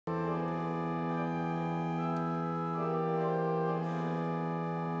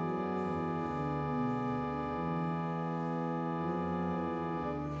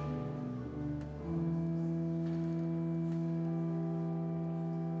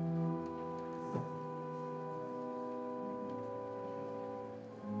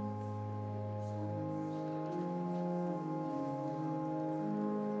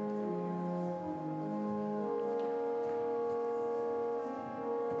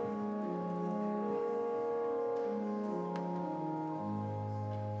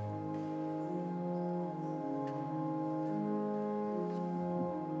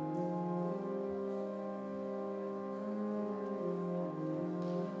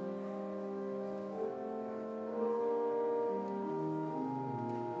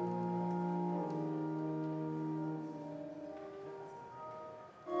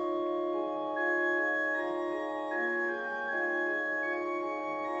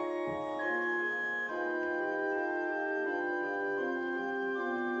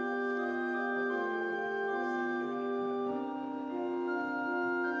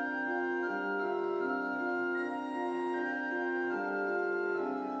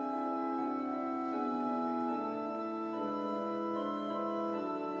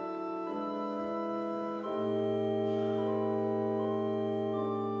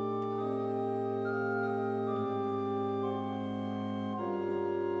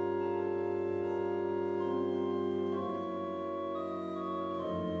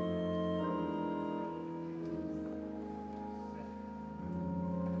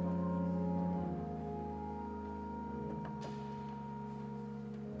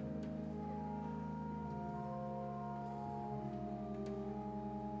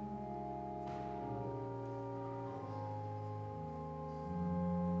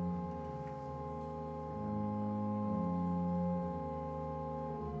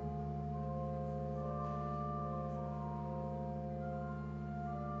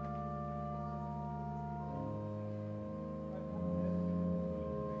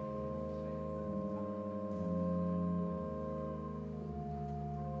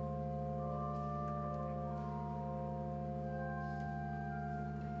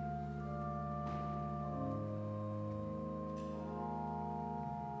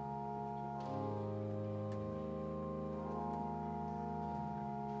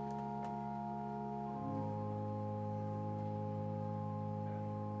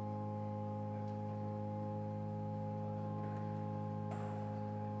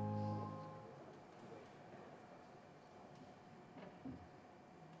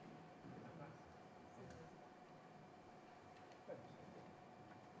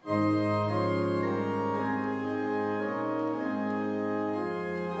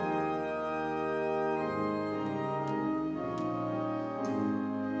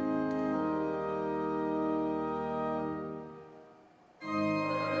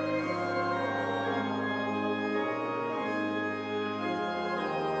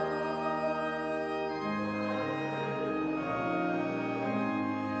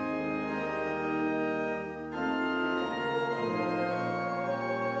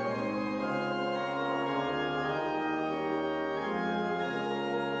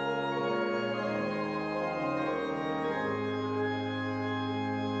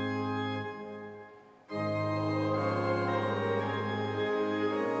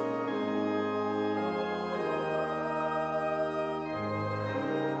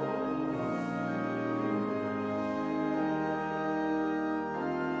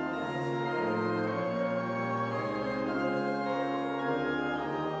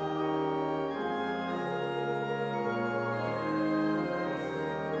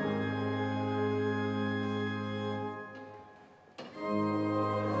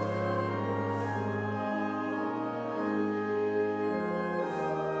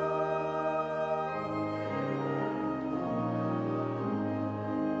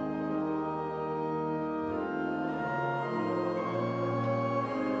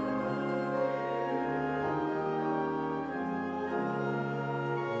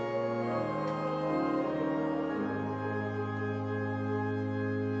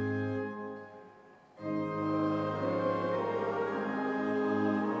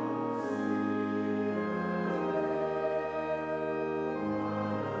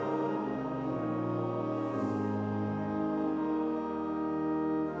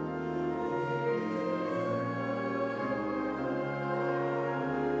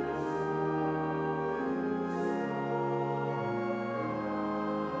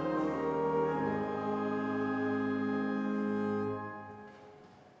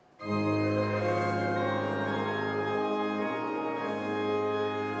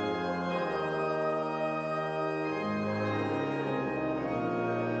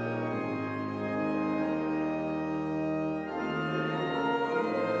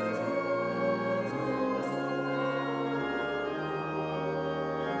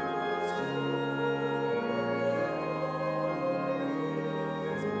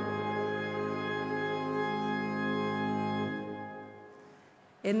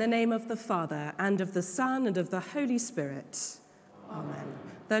In the name of the Father, and of the Son, and of the Holy Spirit. Amen.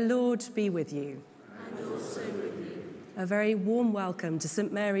 The Lord be with you. And also with you. A very warm welcome to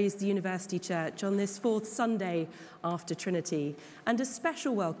St Mary's, the University Church, on this fourth Sunday after Trinity. And a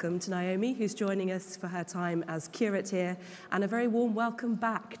special welcome to Naomi, who's joining us for her time as curate here. And a very warm welcome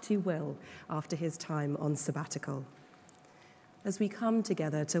back to Will after his time on sabbatical. As we come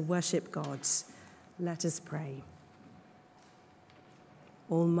together to worship God, let us pray.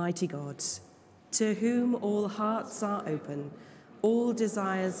 Almighty God, to whom all hearts are open, all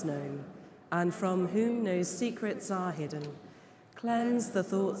desires known, and from whom no secrets are hidden, cleanse the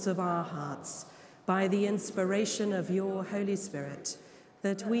thoughts of our hearts by the inspiration of your Holy Spirit,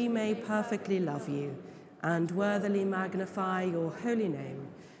 that we may perfectly love you and worthily magnify your holy name,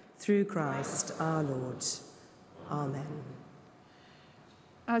 through Christ our Lord. Amen.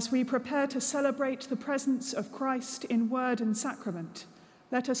 As we prepare to celebrate the presence of Christ in word and sacrament,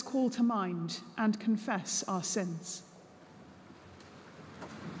 let us call to mind and confess our sins.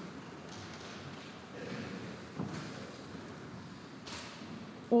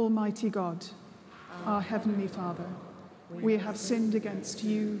 Almighty God, our Heavenly Father, we have sinned against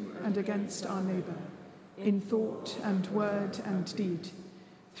you and against our neighbour, in thought and word and deed,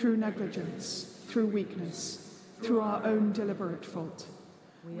 through negligence, through weakness, through our own deliberate fault.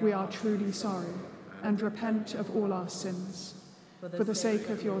 We are truly sorry and repent of all our sins. For the sake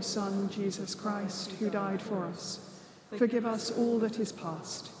of your Son, Jesus Christ, who died for us, forgive us all that is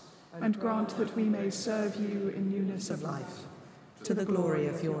past, and grant that we may serve you in newness of life, to the glory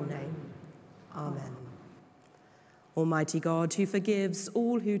of your name. Amen. Almighty God, who forgives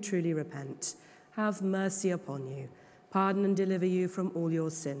all who truly repent, have mercy upon you, pardon and deliver you from all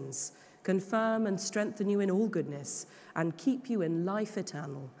your sins, confirm and strengthen you in all goodness, and keep you in life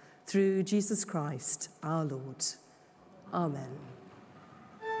eternal, through Jesus Christ our Lord. Amen.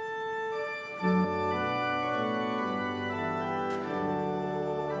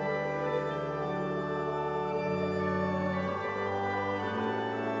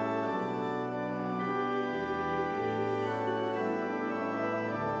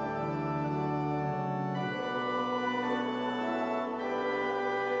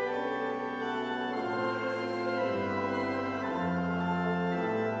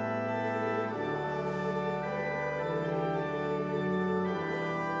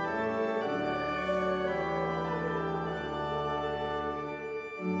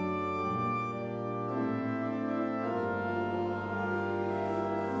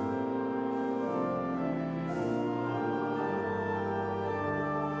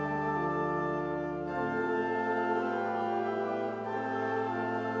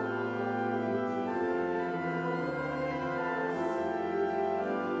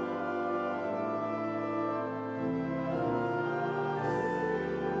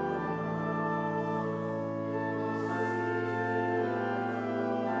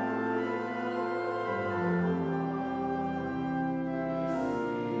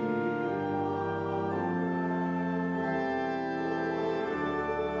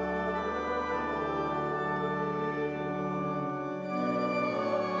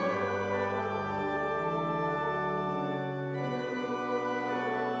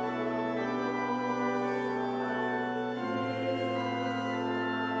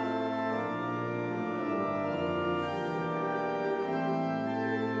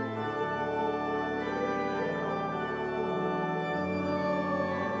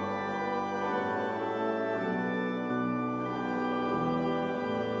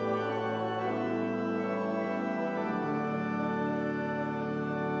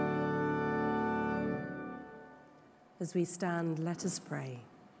 As we stand, let us pray.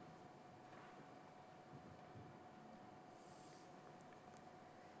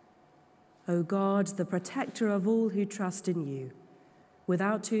 O God, the protector of all who trust in you,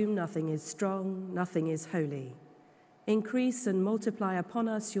 without whom nothing is strong, nothing is holy, increase and multiply upon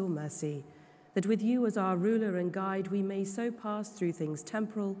us your mercy, that with you as our ruler and guide we may so pass through things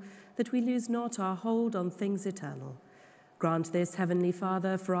temporal that we lose not our hold on things eternal. Grant this, Heavenly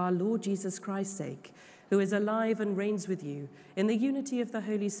Father, for our Lord Jesus Christ's sake, who is alive and reigns with you in the unity of the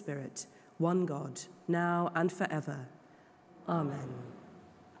Holy Spirit, one God, now and forever. Amen.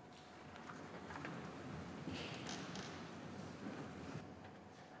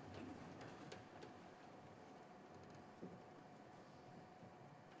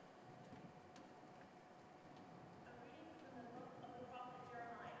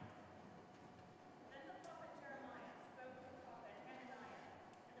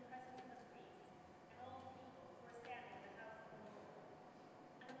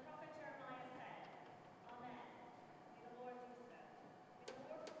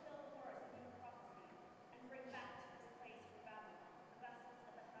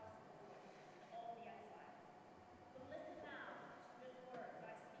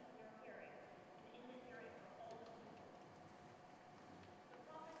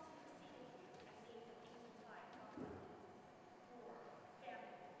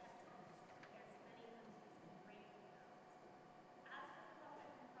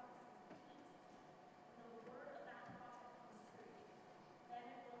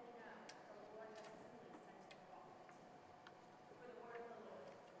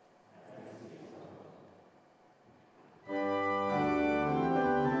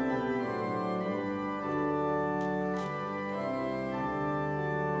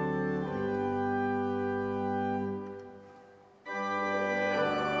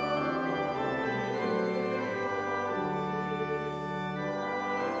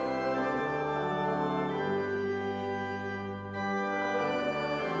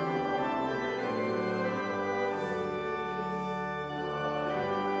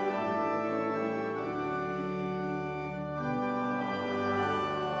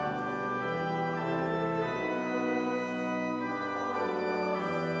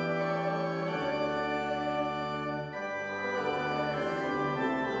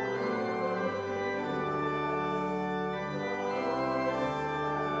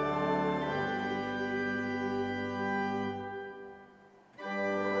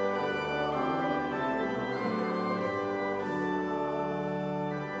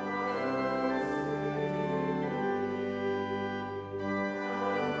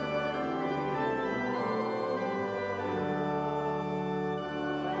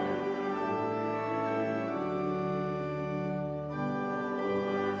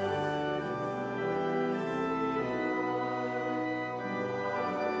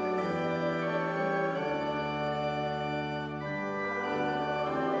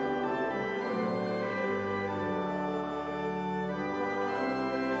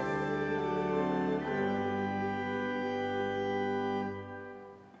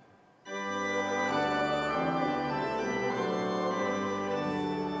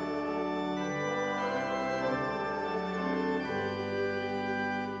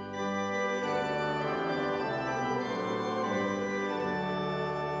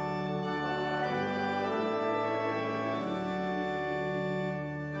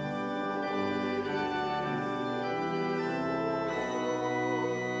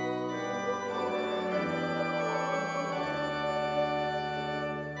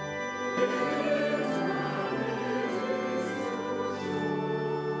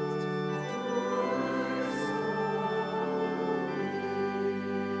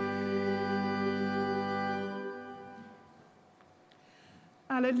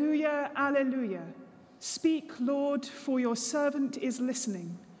 Alleluia, alleluia. Speak, Lord, for your servant is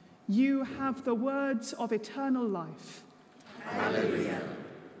listening. You have the words of eternal life. Alleluia.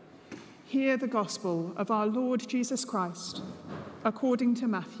 Hear the gospel of our Lord Jesus Christ, according to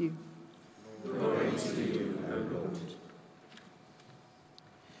Matthew. Glory to you, O Lord.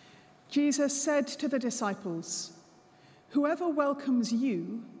 Jesus said to the disciples, "Whoever welcomes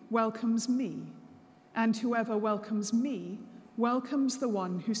you welcomes me, and whoever welcomes me welcomes the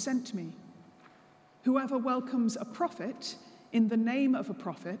one who sent me. Whoever welcomes a prophet in the name of a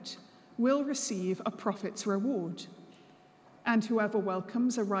prophet will receive a prophet's reward. And whoever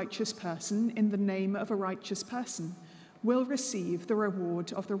welcomes a righteous person in the name of a righteous person will receive the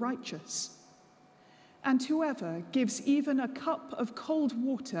reward of the righteous. And whoever gives even a cup of cold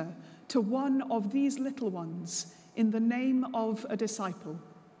water to one of these little ones in the name of a disciple,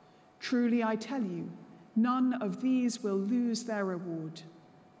 truly I tell you, none of these will lose their reward."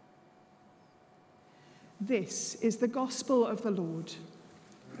 This is the gospel of the Lord.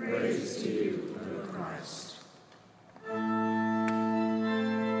 Praise to you, O Christ.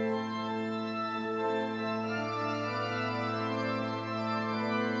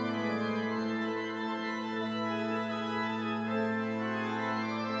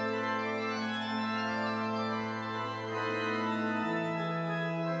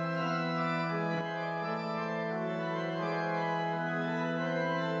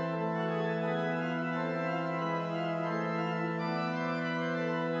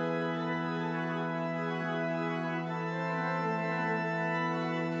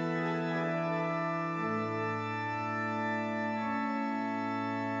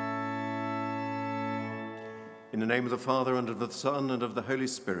 In the name of the Father, and of the Son, and of the Holy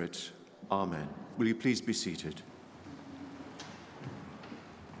Spirit. Amen. Will you please be seated?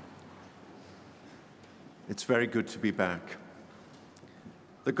 It's very good to be back.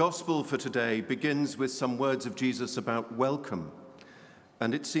 The Gospel for today begins with some words of Jesus about welcome,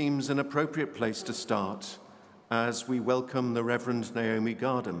 and it seems an appropriate place to start as we welcome the Reverend Naomi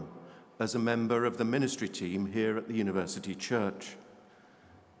Gardam as a member of the ministry team here at the University Church.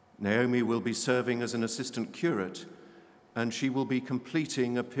 Naomi will be serving as an assistant curate, and she will be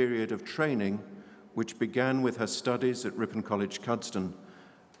completing a period of training which began with her studies at Ripon College, Cuddesdon,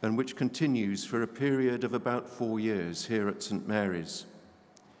 and which continues for a period of about 4 years here at St. Mary's.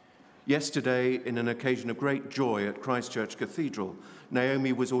 Yesterday, in an occasion of great joy at Christ Church Cathedral,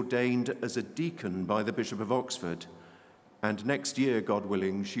 Naomi was ordained as a deacon by the Bishop of Oxford, and next year, God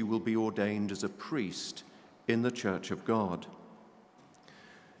willing, she will be ordained as a priest in the Church of God.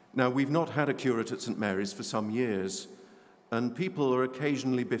 Now, we've not had a curate at St. Mary's for some years, and people are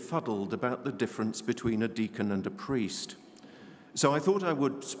occasionally befuddled about the difference between a deacon and a priest. So I thought I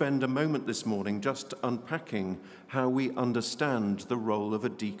would spend a moment this morning just unpacking how we understand the role of a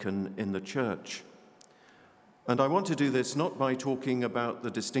deacon in the church. And I want to do this not by talking about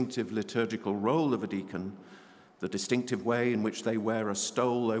the distinctive liturgical role of a deacon, the distinctive way in which they wear a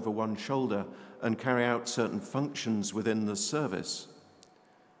stole over one shoulder and carry out certain functions within the service,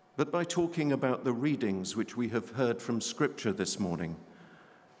 but by talking about the readings which we have heard from Scripture this morning.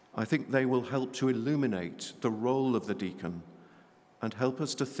 I think they will help to illuminate the role of the deacon and help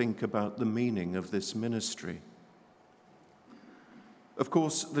us to think about the meaning of this ministry. Of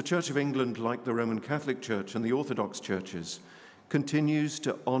course, the Church of England, like the Roman Catholic Church and the Orthodox churches, continues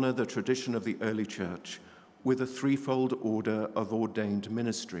to honour the tradition of the early church with a threefold order of ordained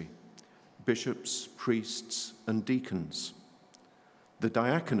ministry: bishops, priests, and deacons. The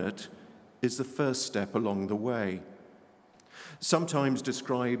diaconate is the first step along the way. Sometimes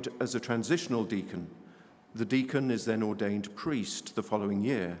described as a transitional deacon, the deacon is then ordained priest the following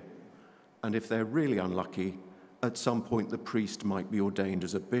year, and if they're really unlucky, at some point the priest might be ordained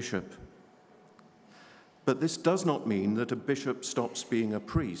as a bishop. But this does not mean that a bishop stops being a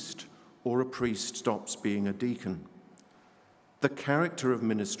priest or a priest stops being a deacon. The character of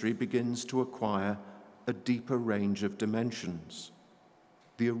ministry begins to acquire a deeper range of dimensions.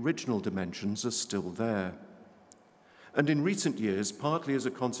 The original dimensions are still there. And in recent years, partly as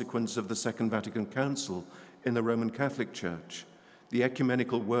a consequence of the Second Vatican Council in the Roman Catholic Church, the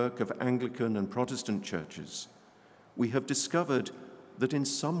ecumenical work of Anglican and Protestant churches, we have discovered that in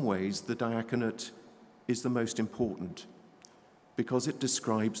some ways the diaconate is the most important because it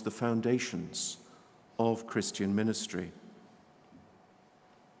describes the foundations of Christian ministry.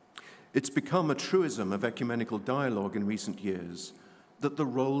 It's become a truism of ecumenical dialogue in recent years that the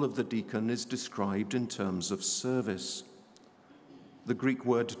role of the deacon is described in terms of service. The Greek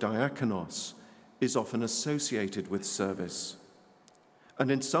word diakonos is often associated with service.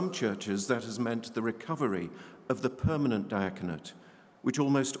 And in some churches, that has meant the recovery of the permanent diaconate, which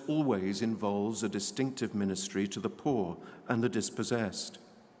almost always involves a distinctive ministry to the poor and the dispossessed.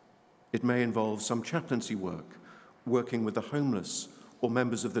 It may involve some chaplaincy work, working with the homeless or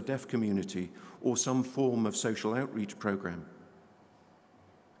members of the deaf community, or some form of social outreach program.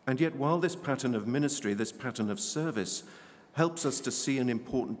 And yet, while this pattern of ministry, this pattern of service, helps us to see an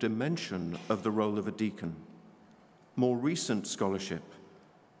important dimension of the role of a deacon, more recent scholarship,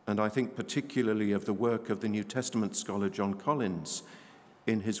 and I think particularly of the work of the New Testament scholar John Collins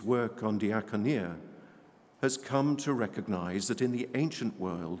in his work on diaconia, has come to recognize that in the ancient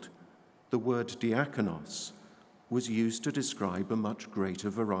world, the word diakonos was used to describe a much greater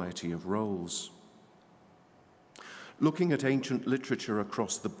variety of roles. Looking at ancient literature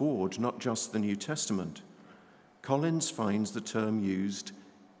across the board, not just the New Testament, Collins finds the term used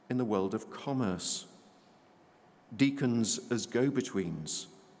in the world of commerce. Deacons as go-betweens,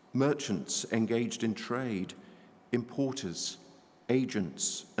 merchants engaged in trade, importers,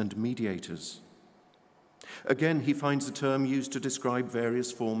 agents, and mediators. Again, he finds the term used to describe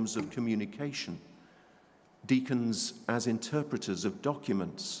various forms of communication. Deacons as interpreters of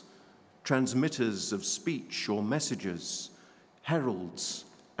documents, transmitters of speech or messages, heralds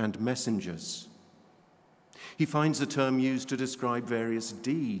and messengers. He finds the term used to describe various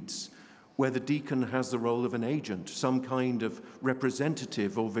deeds, where the deacon has the role of an agent, some kind of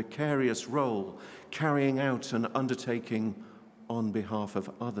representative or vicarious role, carrying out an undertaking on behalf of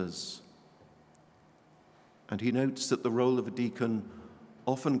others. And he notes that the role of a deacon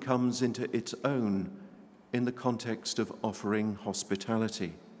often comes into its own in the context of offering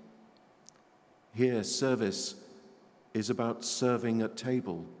hospitality. Here, service is about serving at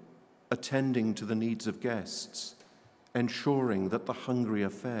table, attending to the needs of guests, ensuring that the hungry are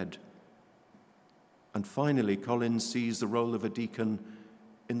fed. And finally, Collins sees the role of a deacon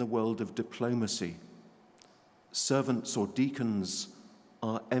in the world of diplomacy. Servants or deacons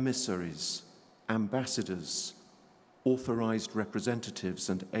are emissaries, ambassadors, authorized representatives,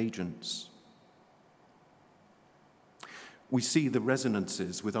 and agents. We see the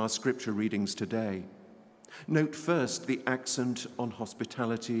resonances with our scripture readings today. Note first the accent on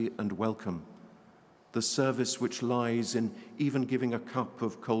hospitality and welcome, the service which lies in even giving a cup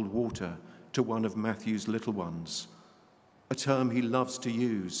of cold water to one of Matthew's little ones, a term he loves to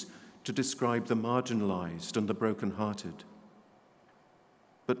use to describe the marginalized and the broken-hearted.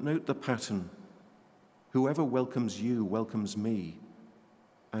 But note the pattern. Whoever welcomes you welcomes me,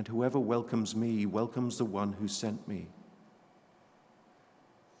 and whoever welcomes me welcomes the one who sent me.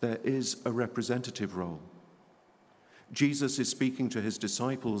 There is a representative role. Jesus is speaking to his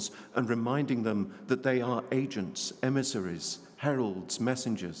disciples and reminding them that they are agents, emissaries, heralds,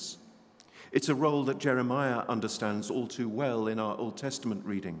 messengers. It's a role that Jeremiah understands all too well in our Old Testament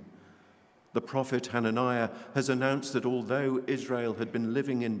reading. The prophet Hananiah has announced that although Israel had been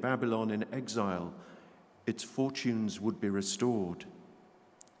living in Babylon in exile, its fortunes would be restored.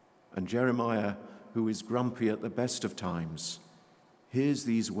 And Jeremiah, who is grumpy at the best of times, hears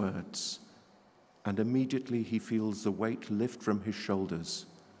these words, and immediately he feels the weight lift from his shoulders,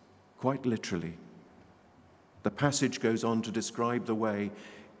 quite literally. The passage goes on to describe the way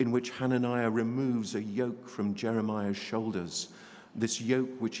in which Hananiah removes a yoke from Jeremiah's shoulders, this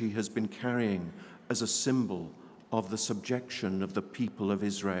yoke which he has been carrying as a symbol of the subjection of the people of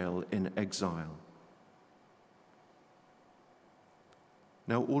Israel in exile.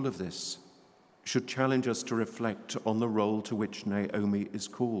 Now, all of this should challenge us to reflect on the role to which Naomi is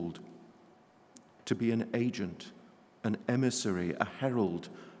called, to be an agent, an emissary, a herald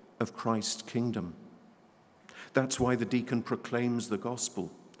of Christ's kingdom. That's why the deacon proclaims the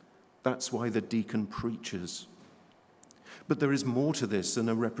gospel. That's why the deacon preaches. But there is more to this than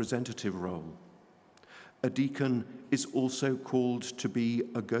a representative role. A deacon is also called to be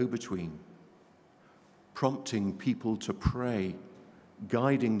a go-between, prompting people to pray,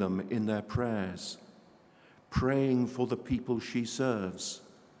 guiding them in their prayers, praying for the people she serves,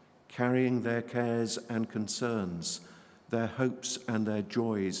 carrying their cares and concerns, their hopes and their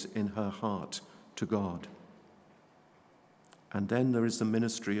joys in her heart to God. And then there is the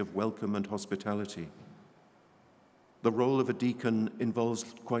ministry of welcome and hospitality. The role of a deacon involves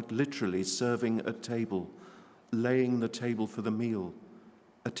quite literally serving at table, laying the table for the meal,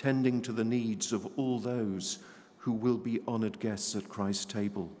 attending to the needs of all those who will be honored guests at Christ's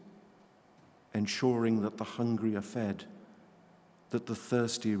table, ensuring that the hungry are fed, that the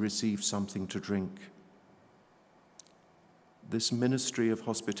thirsty receive something to drink. this ministry of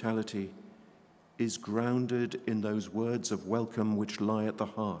hospitality is grounded in those words of welcome which lie at the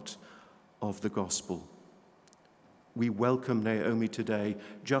heart of the gospel. We welcome Naomi today,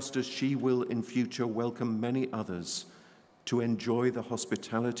 just as she will in future welcome many others to enjoy the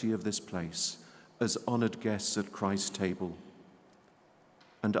hospitality of this place as honored guests at Christ's table.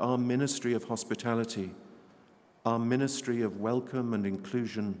 And our ministry of hospitality, our ministry of welcome and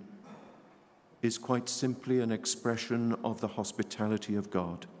inclusion, is quite simply an expression of the hospitality of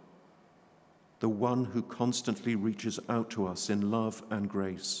God, the one who constantly reaches out to us in love and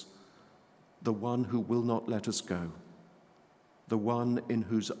grace, the one who will not let us go, the one in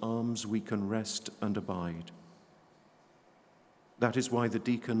whose arms we can rest and abide. That is why the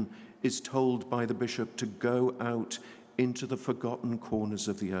deacon is told by the bishop to go out into the forgotten corners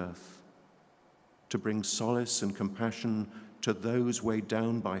of the earth, to bring solace and compassion to those weighed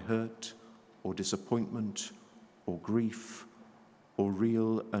down by hurt or disappointment or grief or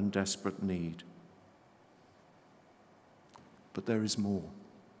real and desperate need. But there is more.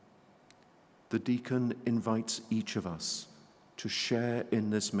 The deacon invites each of us to share in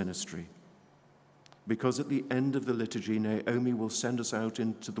this ministry, because at the end of the liturgy, Naomi will send us out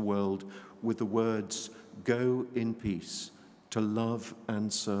into the world with the words, "Go in peace to love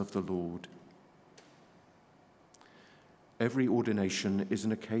and serve the Lord." Every ordination is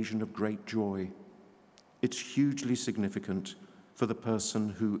an occasion of great joy. It's hugely significant for the person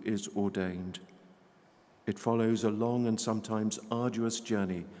who is ordained. It follows a long and sometimes arduous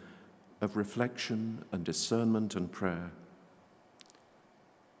journey of reflection and discernment and prayer.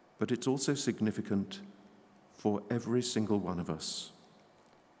 But it's also significant for every single one of us,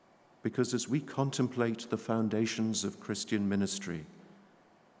 because as we contemplate the foundations of Christian ministry,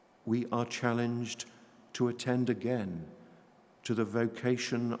 we are challenged to attend again to the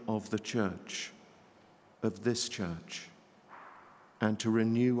vocation of the church, of this church, and to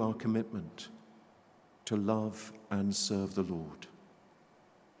renew our commitment to love and serve the Lord.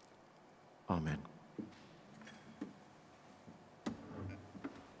 Amen.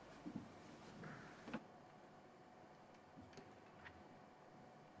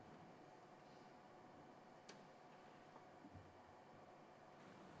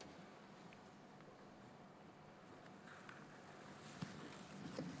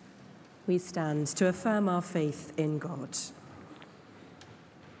 We stand to affirm our faith in God.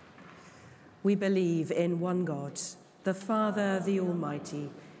 We believe in one God, the Father, the Almighty,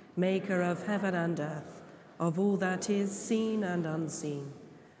 maker of heaven and earth, of all that is seen and unseen.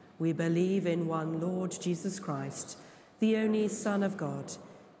 We believe in one Lord Jesus Christ, the only Son of God,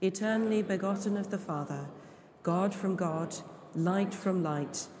 eternally begotten of the Father, God from God, light from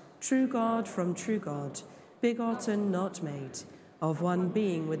light, true God from true God, begotten, not made, of one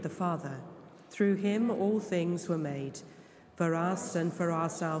being with the Father. Through him all things were made. For us and for our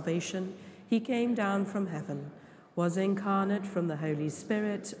salvation, he came down from heaven, was incarnate from the Holy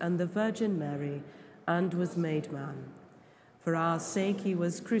Spirit and the Virgin Mary, and was made man. For our sake he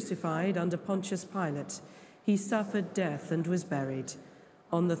was crucified under Pontius Pilate. He suffered death and was buried.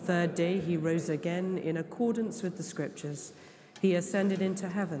 On the third day he rose again in accordance with the Scriptures. He ascended into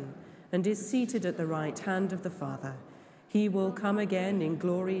heaven and is seated at the right hand of the Father. He will come again in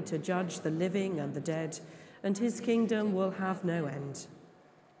glory to judge the living and the dead, and his kingdom will have no end.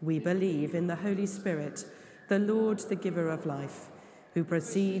 We believe in the Holy Spirit, the Lord, the giver of life, who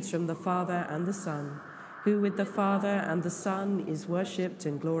proceeds from the Father and the Son, who with the Father and the Son is worshipped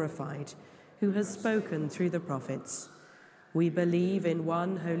and glorified, who has spoken through the prophets. We believe in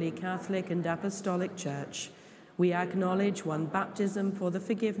one holy Catholic and Apostolic Church. We acknowledge one baptism for the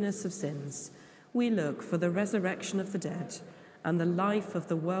forgiveness of sins. We look for the resurrection of the dead and the life of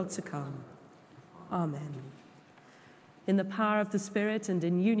the world to come. Amen. In the power of the Spirit and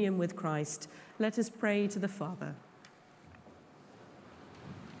in union with Christ, let us pray to the Father.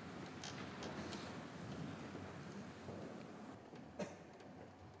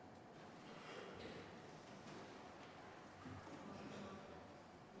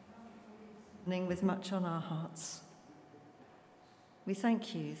 With much on our hearts, we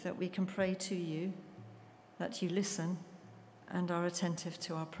thank you that we can pray to you, that you listen and are attentive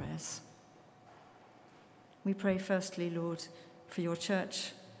to our prayers. We pray firstly, Lord, for your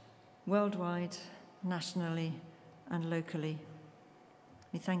church worldwide, nationally and locally.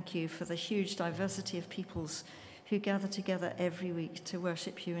 We thank you for the huge diversity of peoples who gather together every week to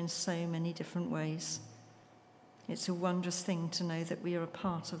worship you in so many different ways. It's a wondrous thing to know that we are a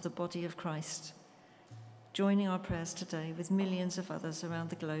part of the body of Christ, joining our prayers today with millions of others around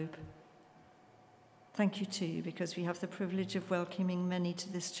the globe. Thank you too, because we have the privilege of welcoming many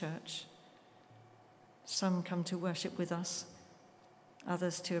to this church. Some come to worship with us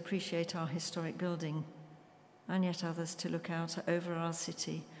others to appreciate our historic building, and yet others to look out over our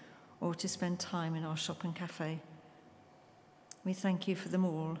city or to spend time in our shop and cafe. We thank you for them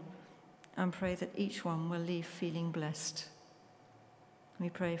all and pray that each one will leave feeling blessed. We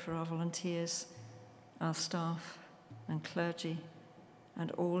pray for our volunteers, our staff and clergy,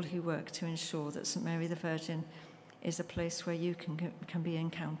 and all who work to ensure that St. Mary the Virgin is a place where you can be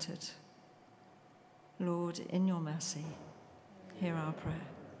encountered. Lord, in your mercy, hear our prayer.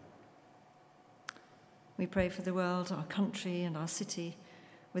 We pray for the world, our country and our city,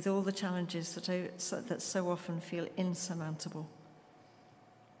 with all the challenges that so often feel insurmountable.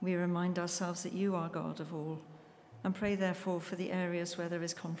 We remind ourselves that you are God of all, and pray therefore for the areas where there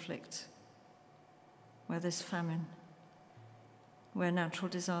is conflict, where there's famine, where natural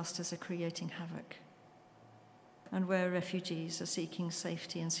disasters are creating havoc, and where refugees are seeking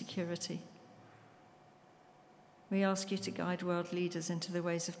safety and security. We ask you to guide world leaders into the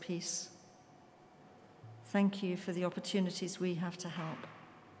ways of peace. Thank you for the opportunities we have to help,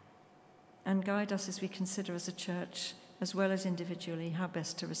 and guide us as we consider as a church, as well as individually, how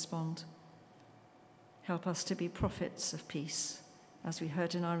best to respond. Help us to be prophets of peace, as we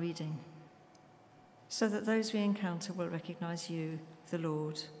heard in our reading, so that those we encounter will recognize you, the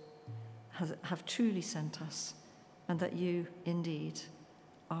Lord, have truly sent us, and that you, indeed,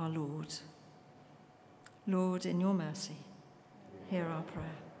 are Lord. Lord, in your mercy, hear our prayer.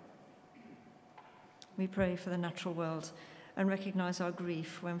 We pray for the natural world and recognize our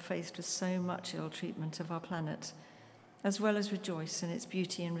grief when faced with so much ill treatment of our planet, as well as rejoice in its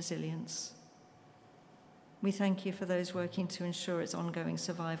beauty and resilience. We thank you for those working to ensure its ongoing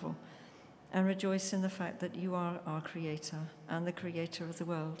survival, and rejoice in the fact that you are our creator and the creator of the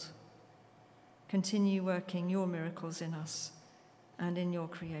world. Continue working your miracles in us and in your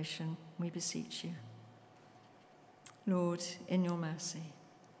creation, we beseech you. Lord, in your mercy,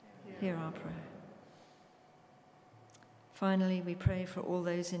 hear our prayer. Finally, we pray for all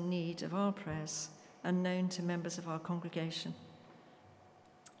those in need of our prayers and known to members of our congregation.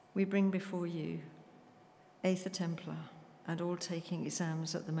 We bring before you Aether Templar and all taking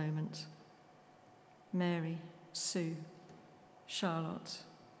exams at the moment: Mary, Sue, Charlotte,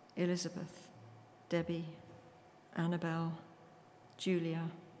 Elizabeth, Debbie, Annabelle, Julia,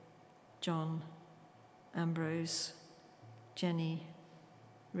 John, Ambrose, Jenny,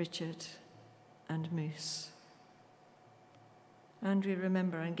 Richard, and Moose. And we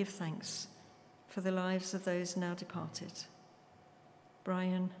remember and give thanks for the lives of those now departed: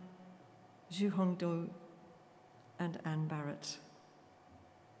 Brian, Zhu Hongdo, and Anne Barrett.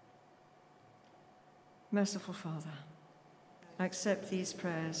 Merciful Father, accept these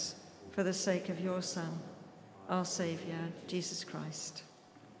prayers for the sake of your Son, our Saviour, Jesus Christ.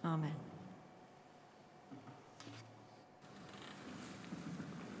 Amen.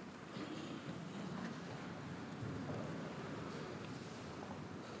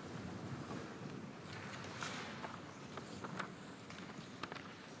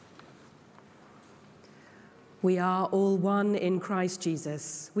 We are all one in Christ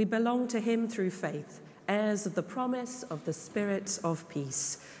Jesus. We belong to him through faith, heirs of the promise of the Spirit of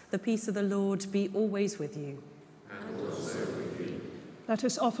peace. The peace of the Lord be always with you. And also with you. Let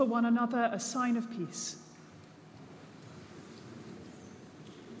us offer one another a sign of peace.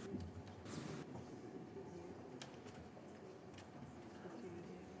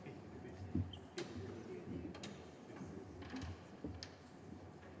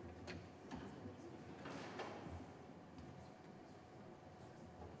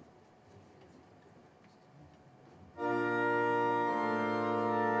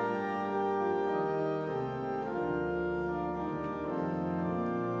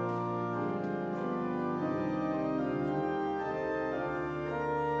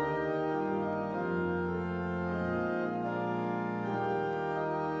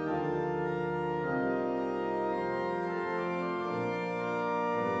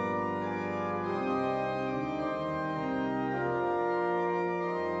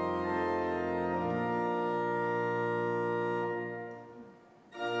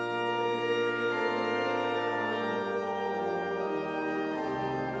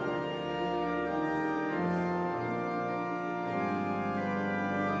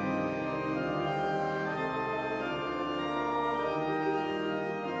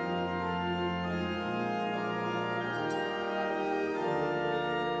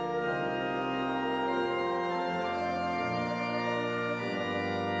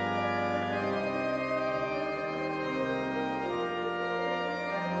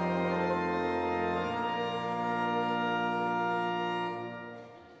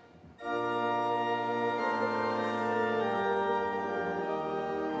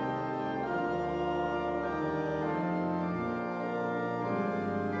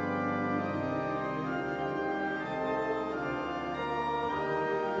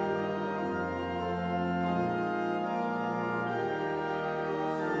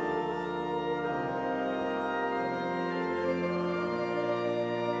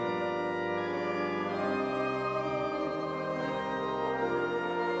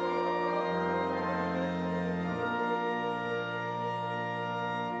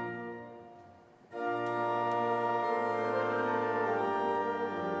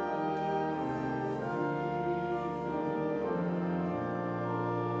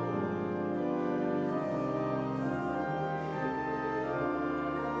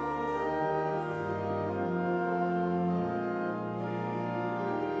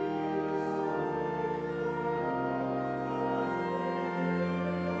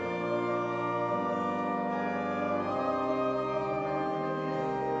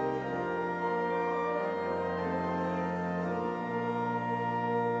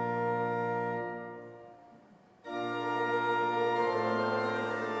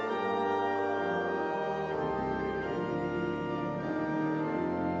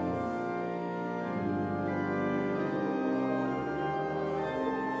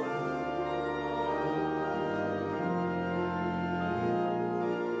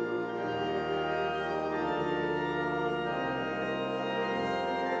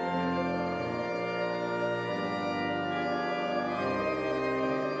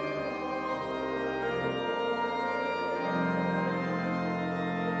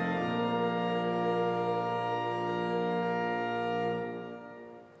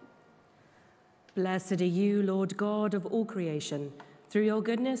 Blessed are you, Lord God of all creation. Through your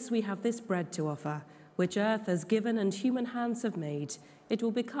goodness we have this bread to offer, which earth has given and human hands have made. It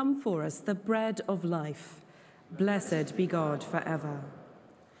will become for us the bread of life. Blessed be God forever.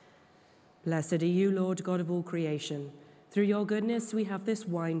 Blessed are you, Lord God of all creation. Through your goodness we have this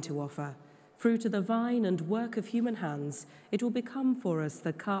wine to offer. Fruit of the vine and work of human hands, it will become for us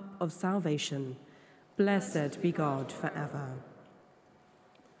the cup of salvation. Blessed be God forever.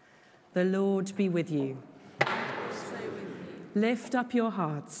 The Lord be with you. Lift up your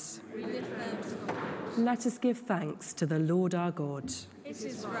hearts. We lift them to God. Let us give thanks to the Lord our God. It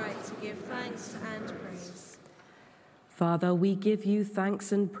is right to give thanks and praise. Father, we give you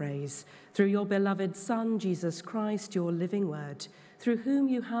thanks and praise through your beloved Son, Jesus Christ, your living word, through whom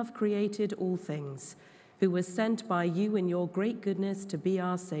you have created all things, who was sent by you in your great goodness to be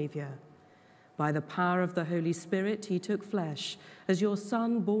our Saviour. By the power of the Holy Spirit, he took flesh. As your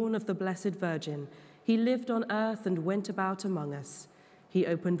Son, born of the Blessed Virgin, he lived on earth and went about among us. He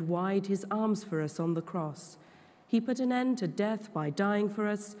opened wide his arms for us on the cross. He put an end to death by dying for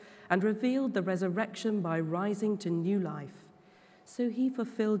us and revealed the resurrection by rising to new life. So he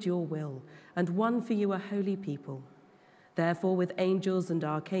fulfilled your will and won for you a holy people. Therefore, with angels and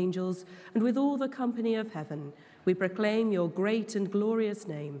archangels and with all the company of heaven, we proclaim your great and glorious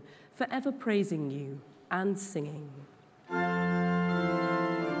name, forever praising you and singing.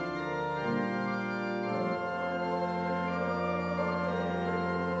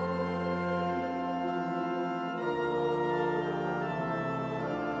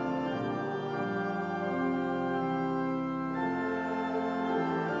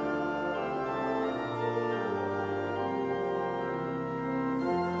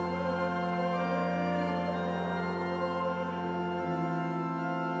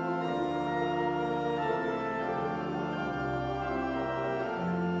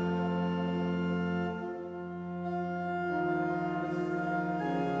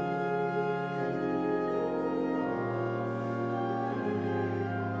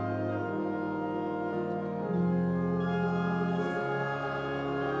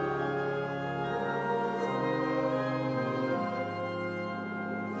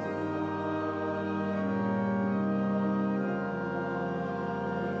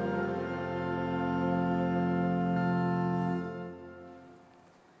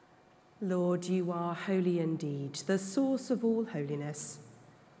 Lord, you are holy indeed, the source of all holiness.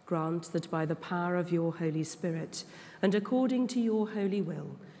 Grant that by the power of your Holy Spirit and according to your holy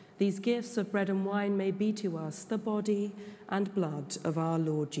will, these gifts of bread and wine may be to us the body and blood of our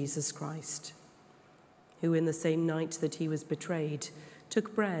Lord Jesus Christ, who in the same night that he was betrayed,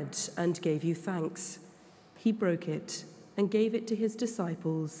 took bread and gave you thanks. He broke it and gave it to his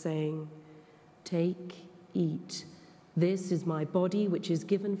disciples, saying, "Take, eat. This is my body, which is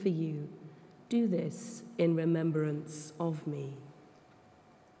given for you. Do this in remembrance of me."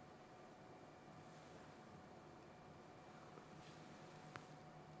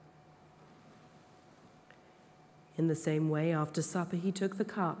 In the same way, after supper, he took the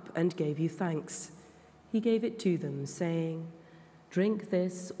cup and gave you thanks. He gave it to them, saying, "Drink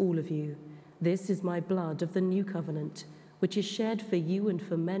this, all of you. This is my blood of the new covenant, which is shed for you and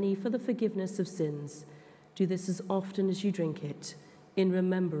for many for the forgiveness of sins. Do this as often as you drink it, in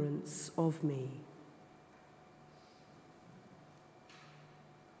remembrance of me."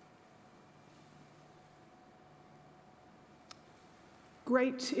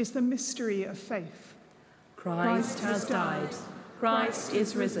 Great is the mystery of faith. Christ has died. Christ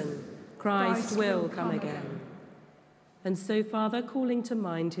is risen. Christ will come again. And so, Father, calling to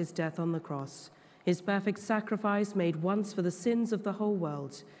mind his death on the cross, his perfect sacrifice made once for the sins of the whole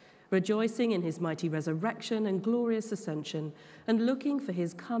world, rejoicing in his mighty resurrection and glorious ascension, and looking for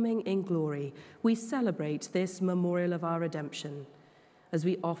his coming in glory, we celebrate this memorial of our redemption. As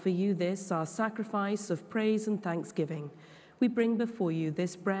we offer you this, our sacrifice of praise and thanksgiving, we bring before you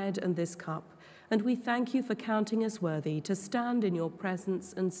this bread and this cup, and we thank you for counting us worthy to stand in your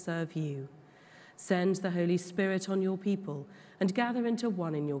presence and serve you. Send the Holy Spirit on your people and gather into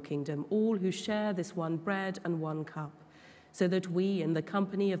one in your kingdom all who share this one bread and one cup, so that we, in the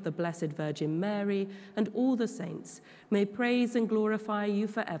company of the Blessed Virgin Mary and all the saints, may praise and glorify you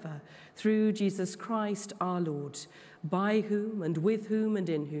forever, through Jesus Christ our Lord, by whom and with whom and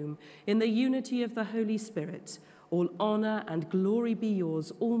in whom, in the unity of the Holy Spirit, all honor and glory be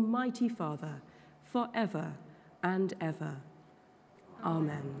yours, Almighty Father, forever and ever.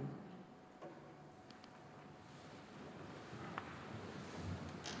 Amen.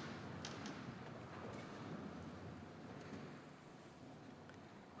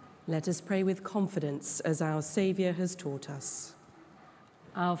 Let us pray with confidence as our Saviour has taught us.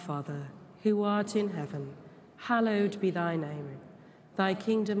 Our Father, who art in heaven, hallowed be thy name. Thy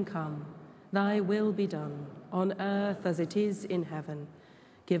kingdom come, thy will be done, on earth as it is in heaven.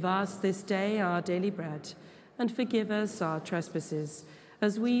 Give us this day our daily bread, and forgive us our trespasses,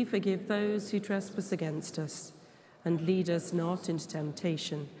 as we forgive those who trespass against us. And lead us not into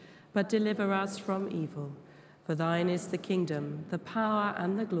temptation, but deliver us from evil. For thine is the kingdom, the power,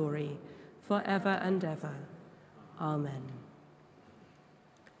 and the glory, forever and ever. Amen.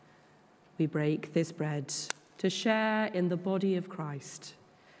 We break this bread to share in the body of Christ.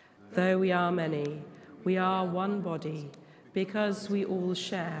 Though we are many, we are one body, because we all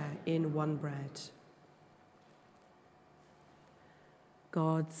share in one bread.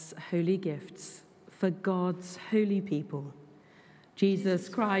 God's holy gifts for God's holy people. Jesus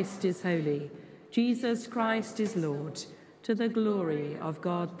Christ is holy. Jesus Christ is Lord, to the glory of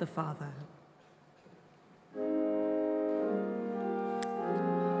God the Father.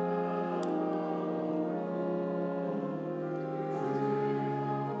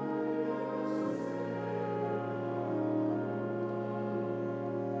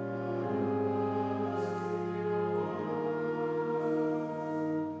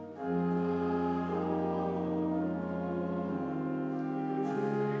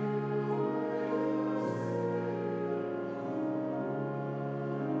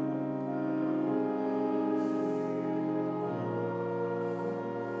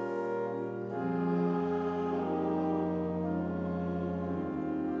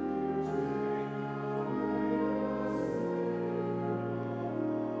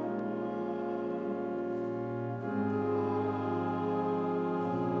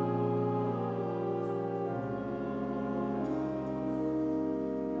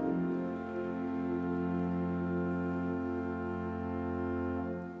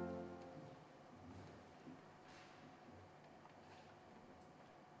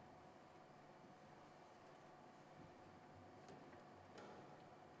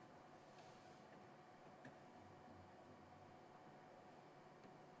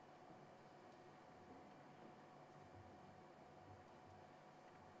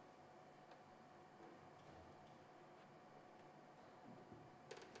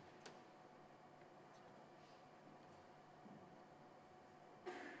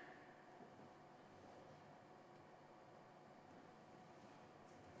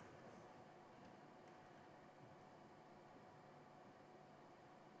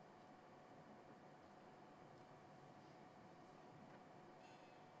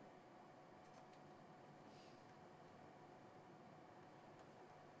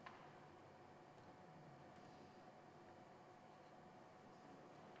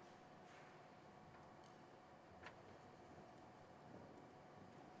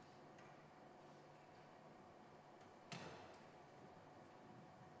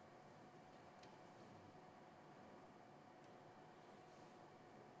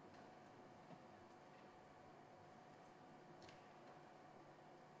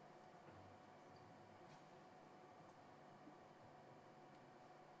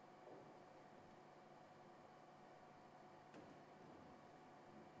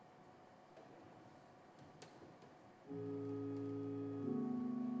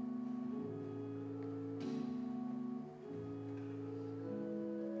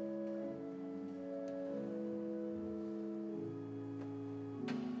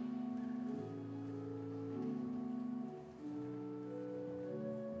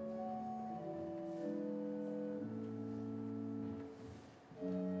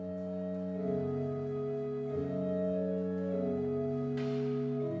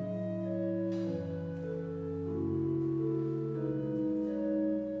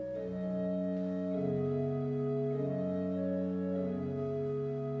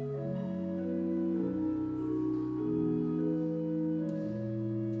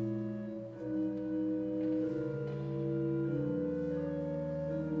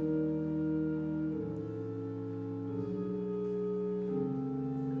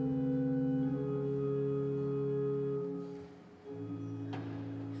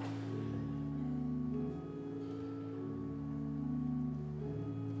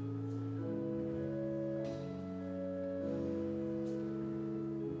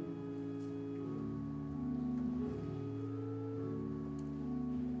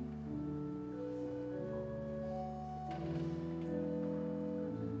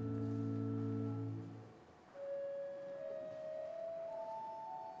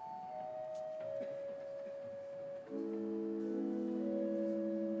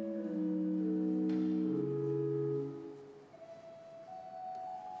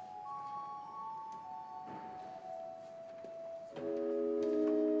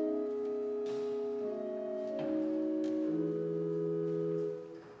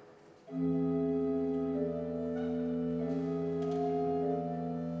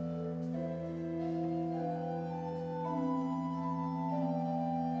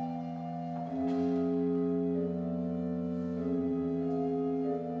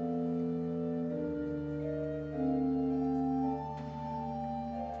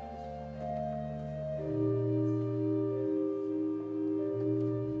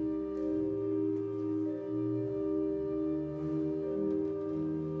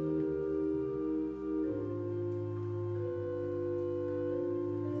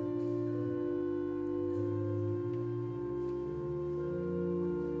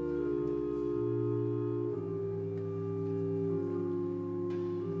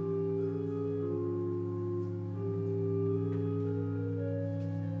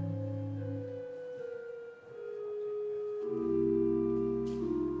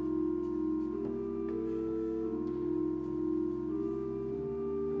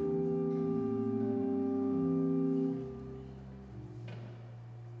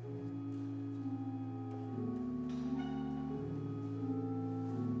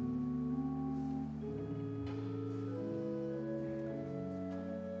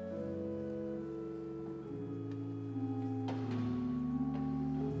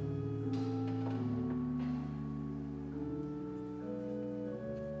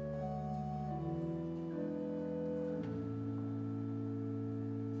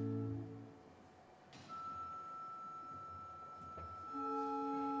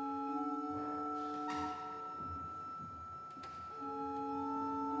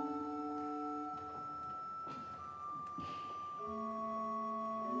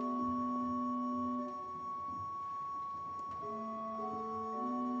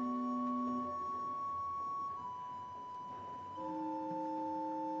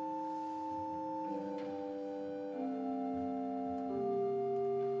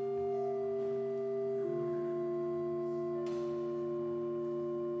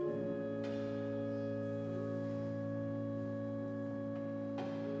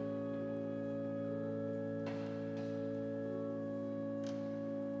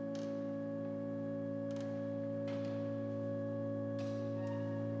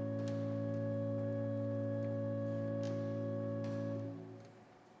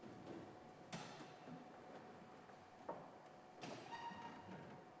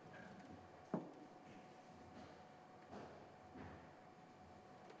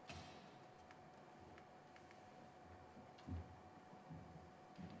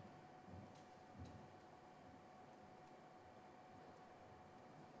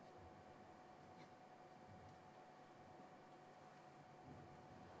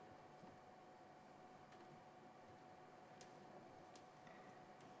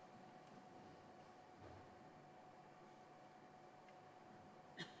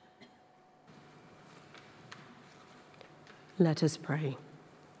 Let us pray.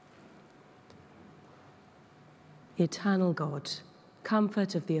 Eternal God,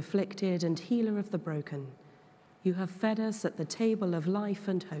 comfort of the afflicted and healer of the broken, you have fed us at the table of life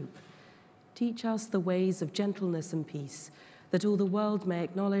and hope. Teach us the ways of gentleness and peace, that all the world may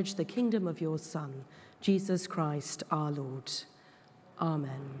acknowledge the kingdom of your Son, Jesus Christ our Lord.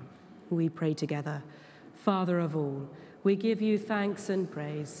 Amen. We pray together. Father of all, we give you thanks and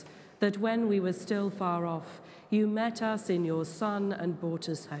praise that when we were still far off, you met us in your Son and brought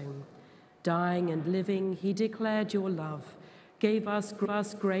us home. Dying and living, he declared your love, gave us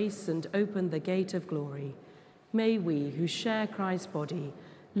grace and opened the gate of glory. May we who share Christ's body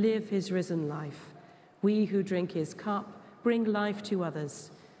live his risen life. We who drink his cup bring life to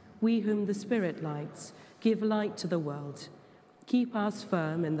others. We whom the Spirit lights give light to the world. Keep us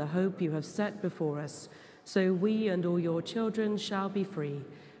firm in the hope you have set before us, so we and all your children shall be free,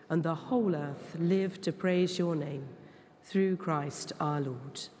 and the whole earth live to praise your name. Through Christ our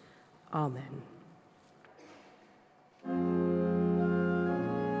Lord. Amen.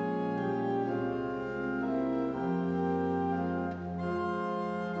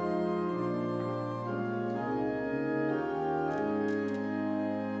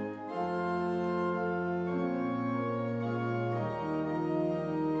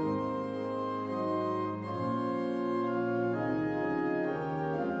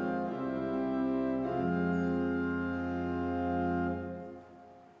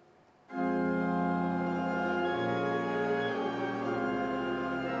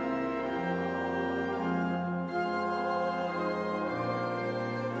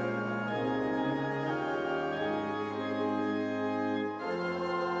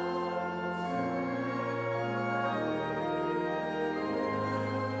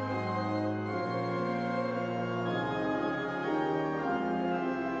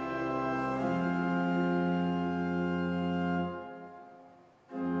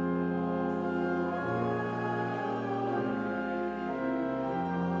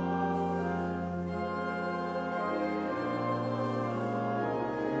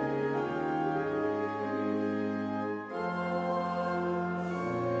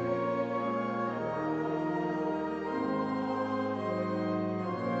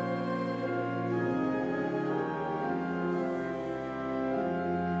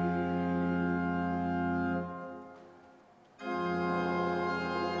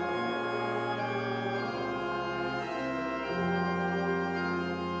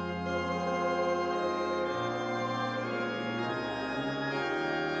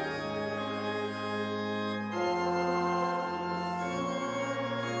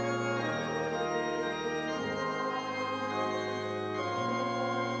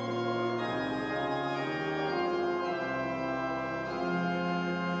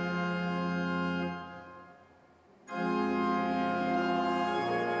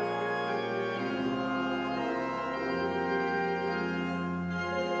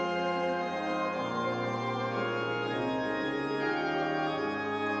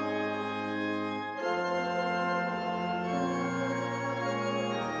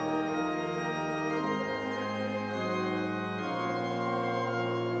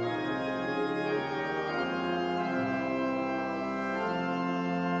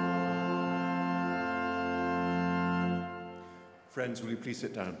 Friends, will you please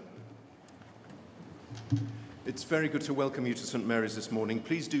sit down? It's very good to welcome you to St. Mary's this morning.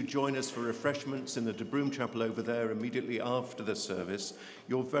 Please do join us for refreshments in the De Broom Chapel over there immediately after the service.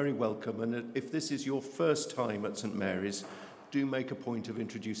 You're very welcome, and if this is your first time at St. Mary's, do make a point of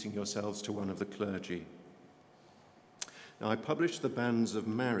introducing yourselves to one of the clergy. Now, I published the banns of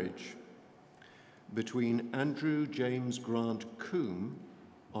marriage between Andrew James Grant Coombe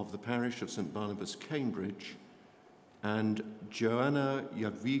of the parish of St. Barnabas, Cambridge, and Joanna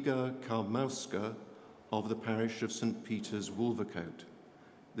Jadwiga Karmauska of the parish of St. Peter's, Wolvercote.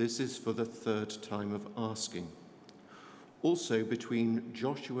 This is for the third time of asking. Also between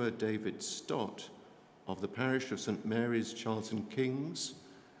Joshua David Stott of the parish of St. Mary's, Charlton Kings,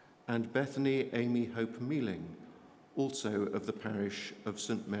 and Bethany Amy Hope Mealing, also of the parish of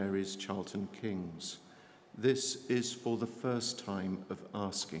St. Mary's, Charlton Kings. This is for the first time of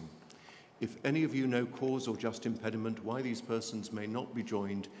asking. If any of you know cause or just impediment why these persons may not be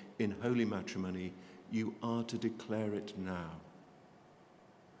joined in holy matrimony, you are to declare it now.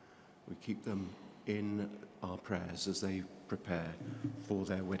 We keep them in our prayers as they prepare for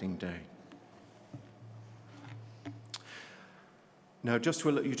their wedding day. Now, just to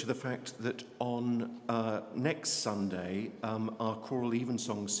alert you to the fact that on next Sunday, our choral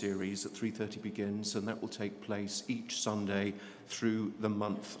evensong series at 3:30 begins, and that will take place each Sunday through the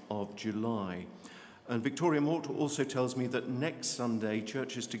month of July. And Victoria Mort also tells me that next Sunday,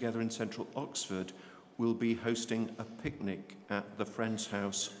 Churches Together in Central Oxford will be hosting a picnic at the Friends'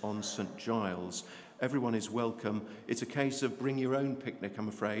 House on St Giles. Everyone is welcome. It's a case of bring your own picnic, I'm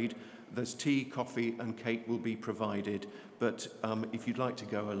afraid. There's tea, coffee and cake will be provided, but if you'd like to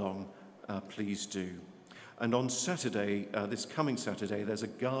go along, please do. And on Saturday, this coming Saturday, there's a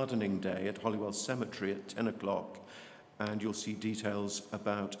gardening day at Holywell Cemetery at 10 o'clock, and you'll see details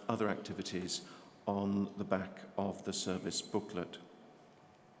about other activities on the back of the service booklet.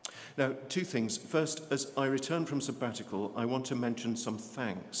 Now, two things. First, as I return from sabbatical, I want to mention some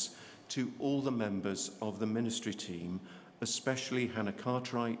thanks to all the members of the ministry team, especially Hannah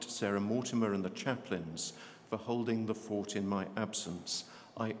Cartwright, Sarah Mortimer and the chaplains, for holding the fort in my absence.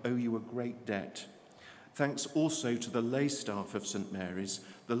 I owe you a great debt. Thanks also to the lay staff of St Mary's.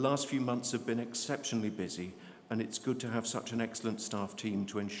 The last few months have been exceptionally busy, and it's good to have such an excellent staff team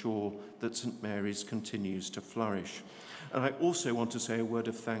to ensure that St Mary's continues to flourish. And I also want to say a word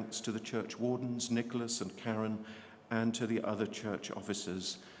of thanks to the church wardens, Nicholas and Karen, and to the other church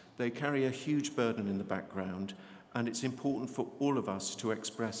officers. They carry a huge burden in the background, and it's important for all of us to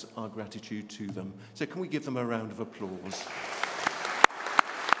express our gratitude to them. So can we give them a round of applause?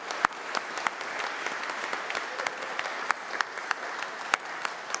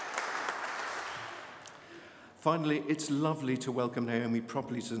 Finally, it's lovely to welcome Naomi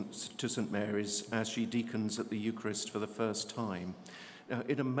properly to St Mary's as she deacons at the Eucharist for the first time. Now,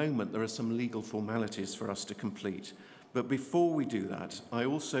 in a moment, there are some legal formalities for us to complete. But before we do that, I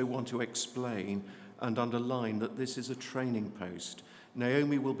also want to explain and underline that this is a training post.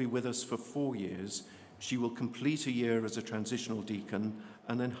 Naomi will be with us for 4 years. She will complete a year as a transitional deacon,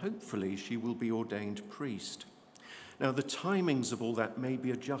 and then hopefully she will be ordained priest. Now, the timings of all that may be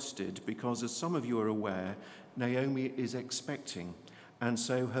adjusted because, as some of you are aware, Naomi is expecting, and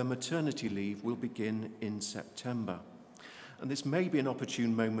so her maternity leave will begin in September. And this may be an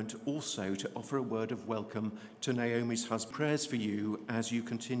opportune moment also to offer a word of welcome to Naomi's husband. Prayers for you as you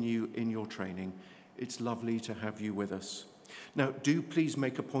continue in your training. It's lovely to have you with us. Now, do please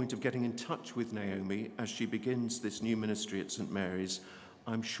make a point of getting in touch with Naomi as she begins this new ministry at St Mary's.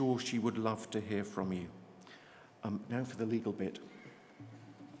 I'm sure she would love to hear from you. Now for the legal bit.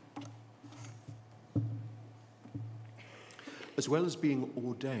 As well as being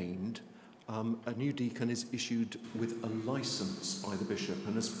ordained, a new deacon is issued with a license by the bishop,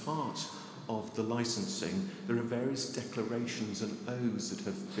 and as part of the licensing, there are various declarations and oaths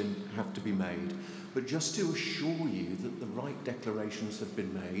that have to be made. But just to assure you that the right declarations have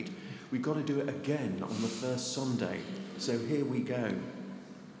been made, we've got to do it again on the first Sunday. So here we go.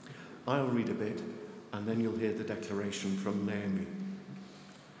 I'll read a bit, and then you'll hear the declaration from Naomi.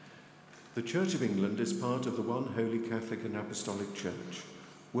 The Church of England is part of the one holy Catholic and Apostolic Church,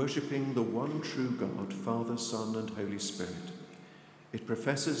 worshipping the one true God, Father, Son, and Holy Spirit. It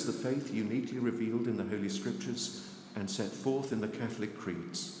professes the faith uniquely revealed in the Holy Scriptures and set forth in the Catholic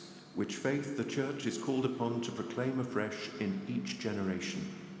creeds, which faith the Church is called upon to proclaim afresh in each generation.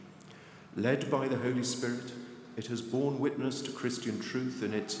 Led by the Holy Spirit, it has borne witness to Christian truth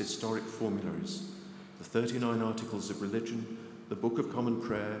in its historic formularies, the 39 Articles of Religion, the Book of Common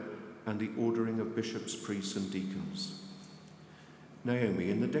Prayer, and the ordering of bishops, priests, and deacons.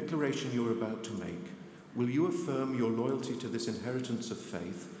 Naomi, in the declaration you're about to make, will you affirm your loyalty to this inheritance of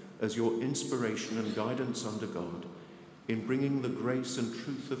faith as your inspiration and guidance under God in bringing the grace and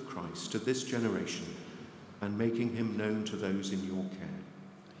truth of Christ to this generation and making him known to those in your care?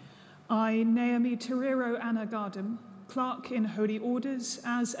 I, Naomi Terrero Anna Gardam, clerk in Holy Orders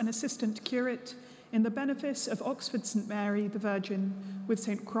as an assistant curate in the benefice of Oxford St Mary the Virgin with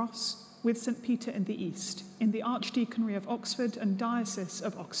St Cross, with St Peter in the East, in the Archdeaconry of Oxford and Diocese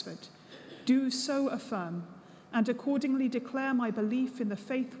of Oxford, do so affirm and accordingly declare my belief in the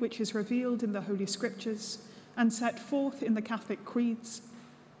faith which is revealed in the Holy Scriptures and set forth in the Catholic creeds,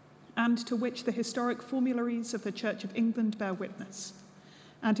 and to which the historic formularies of the Church of England bear witness.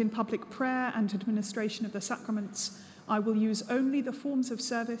 And in public prayer and administration of the sacraments, I will use only the forms of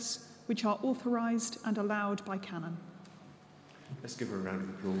service which are authorised and allowed by Canon. Let's give her a round of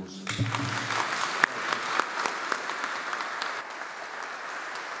applause.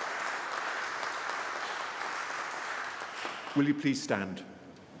 Will you please stand?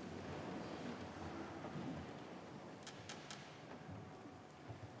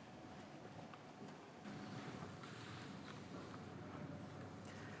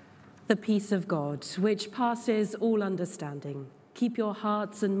 The peace of God, which passes all understanding, keep your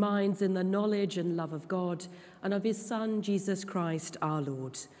hearts and minds in the knowledge and love of God and of his Son, Jesus Christ, our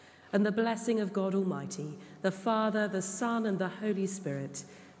Lord. And the blessing of God Almighty, the Father, the Son, and the Holy Spirit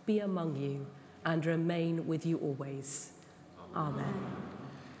be among you and remain with you always. Amen.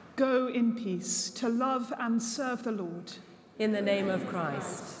 Go in peace to love and serve the Lord. In the name of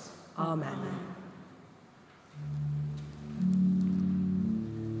Christ. Amen.